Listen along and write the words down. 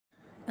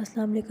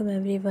Assalamu alaikum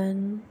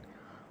everyone.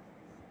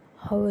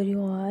 How are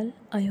you all?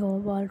 I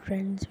hope all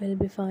friends will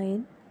be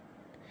fine.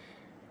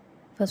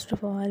 First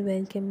of all,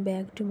 welcome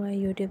back to my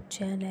YouTube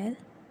channel.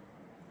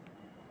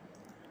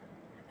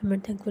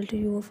 I'm thankful to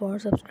you for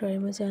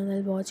subscribing my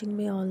channel, watching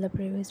me all the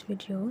previous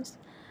videos.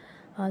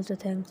 Also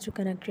thanks to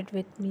connected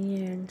with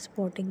me and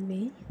supporting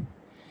me.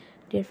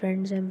 Dear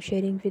friends, I'm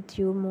sharing with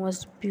you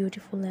most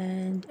beautiful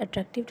and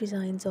attractive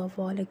designs of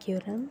wall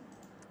aquarium.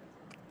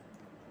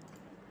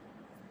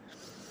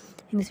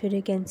 In this video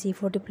you can see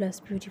 40 plus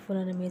beautiful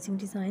and amazing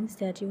designs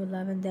that you will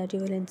love and that you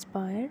will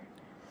inspire.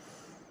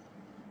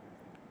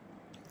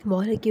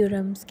 Wall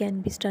aquariums can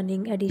be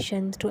stunning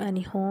additions to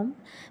any home,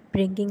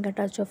 bringing a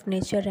touch of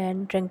nature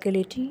and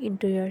tranquility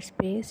into your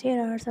space.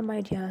 Here are some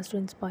ideas to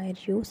inspire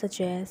you,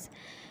 such as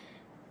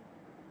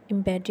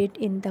embedded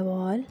in the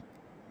wall,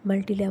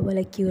 multi-level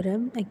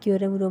aquarium,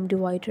 aquarium room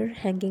divider,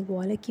 hanging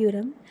wall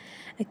aquarium,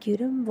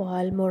 aquarium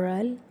wall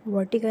mural,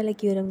 vertical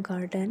aquarium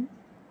garden,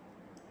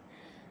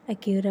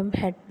 aquarium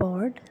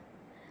headboard,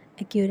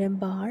 aquarium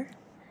bar,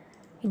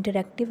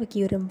 interactive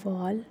aquarium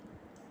wall,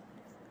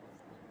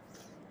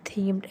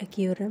 themed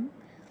aquarium.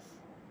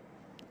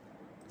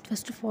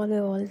 First of all,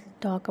 we will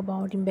talk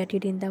about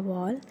embedded in the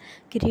wall.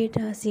 Create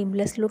a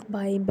seamless look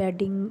by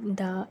embedding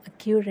the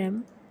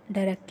aquarium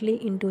directly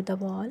into the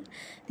wall.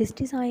 This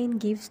design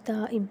gives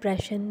the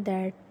impression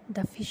that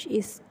the fish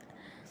is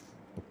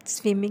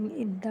swimming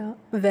in the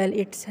well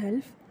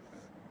itself.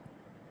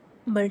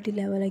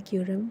 Multi-level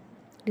aquarium.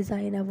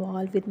 Design a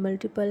wall with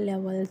multiple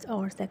levels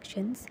or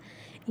sections,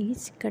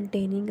 each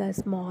containing a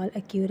small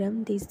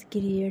aquarium. This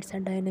creates a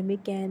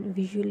dynamic and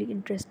visually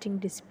interesting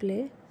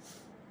display.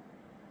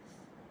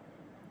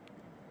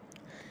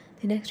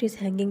 The next is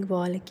hanging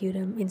wall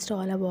aquarium.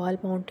 Install a wall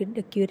mounted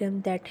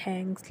aquarium that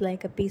hangs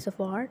like a piece of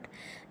art.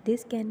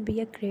 This can be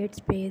a great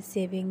space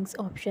savings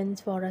options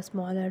for a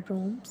smaller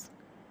rooms.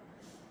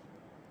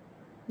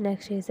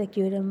 Next is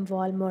aquarium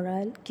wall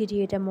mural.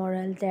 Create a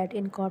mural that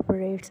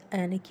incorporates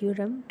an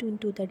aquarium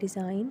into the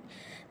design.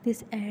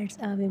 This adds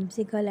a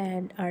whimsical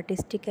and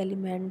artistic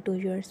element to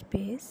your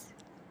space.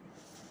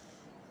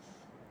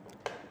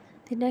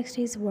 The next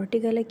is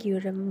vertical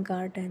aquarium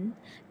garden.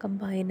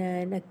 Combine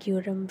an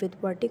aquarium with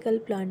vertical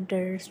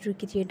planters to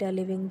create a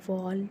living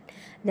wall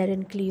that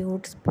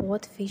includes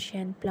both fish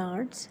and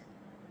plants.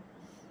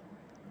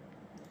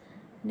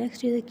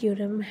 Next is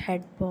aquarium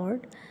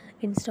headboard.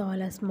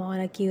 Install a small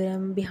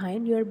aquarium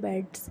behind your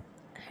bed's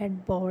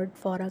headboard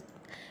for a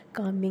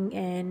calming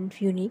and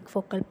unique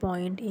focal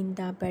point in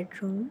the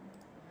bedroom.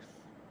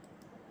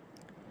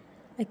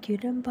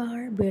 Aquarium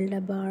bar. Build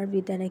a bar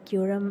with an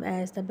aquarium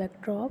as the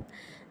backdrop.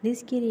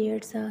 This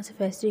creates a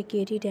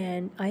sophisticated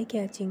and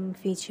eye-catching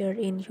feature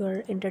in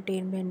your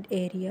entertainment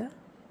area.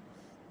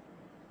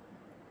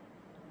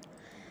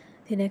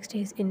 The next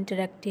is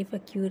interactive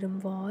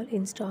aquarium wall.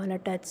 Install a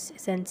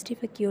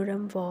touch-sensitive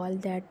aquarium wall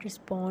that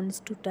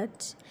responds to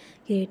touch,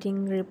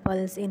 creating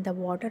ripples in the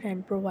water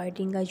and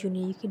providing a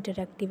unique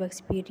interactive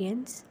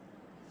experience.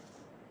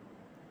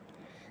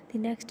 The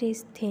next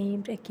is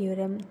themed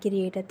aquarium.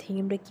 Create a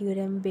themed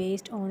aquarium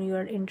based on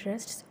your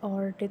interests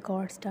or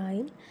decor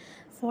style.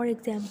 For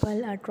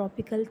example, a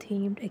tropical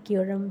themed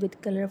aquarium with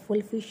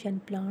colorful fish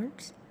and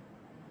plants.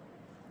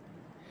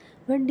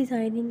 When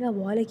designing a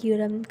wall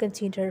aquarium,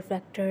 consider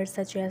factors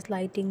such as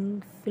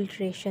lighting,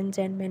 filtrations,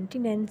 and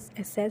maintenance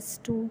assets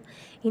to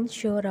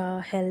ensure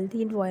a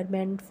healthy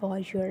environment for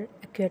your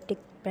aquatic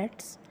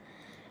pets.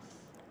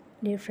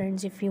 Dear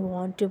friends, if you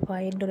want to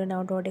buy indoor and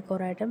outdoor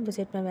decor item,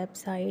 visit my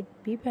website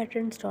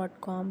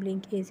bpatterns.com.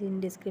 Link is in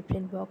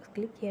description box.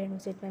 Click here and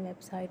visit my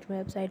website.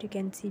 My website you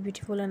can see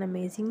beautiful and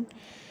amazing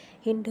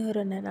indoor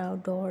and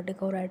outdoor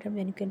decor item,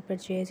 and you can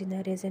purchase in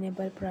a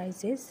reasonable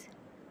prices.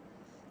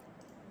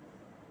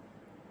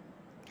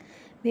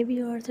 Maybe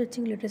you are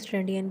searching latest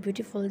trendy and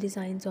beautiful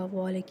designs of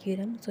wall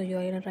aquarium, so you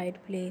are in the right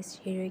place.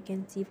 Here you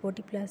can see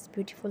 40 plus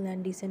beautiful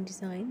and decent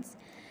designs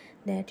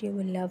that you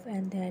will love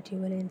and that you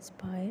will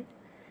inspire.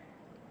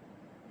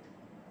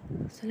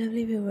 So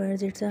lovely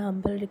viewers, it's a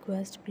humble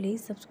request,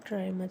 please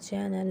subscribe my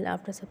channel.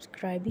 After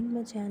subscribing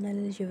my channel,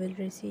 you will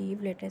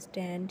receive latest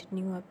and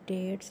new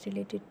updates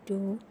related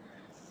to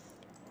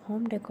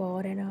home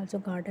decor and also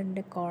garden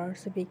decor.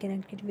 So be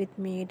connected with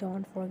me.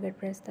 Don't forget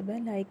press the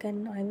bell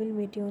icon. I will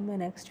meet you in my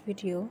next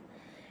video.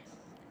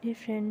 Dear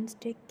friends,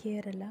 take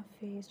care. Allah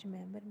Hafiz.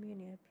 Remember me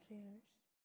in your prayers.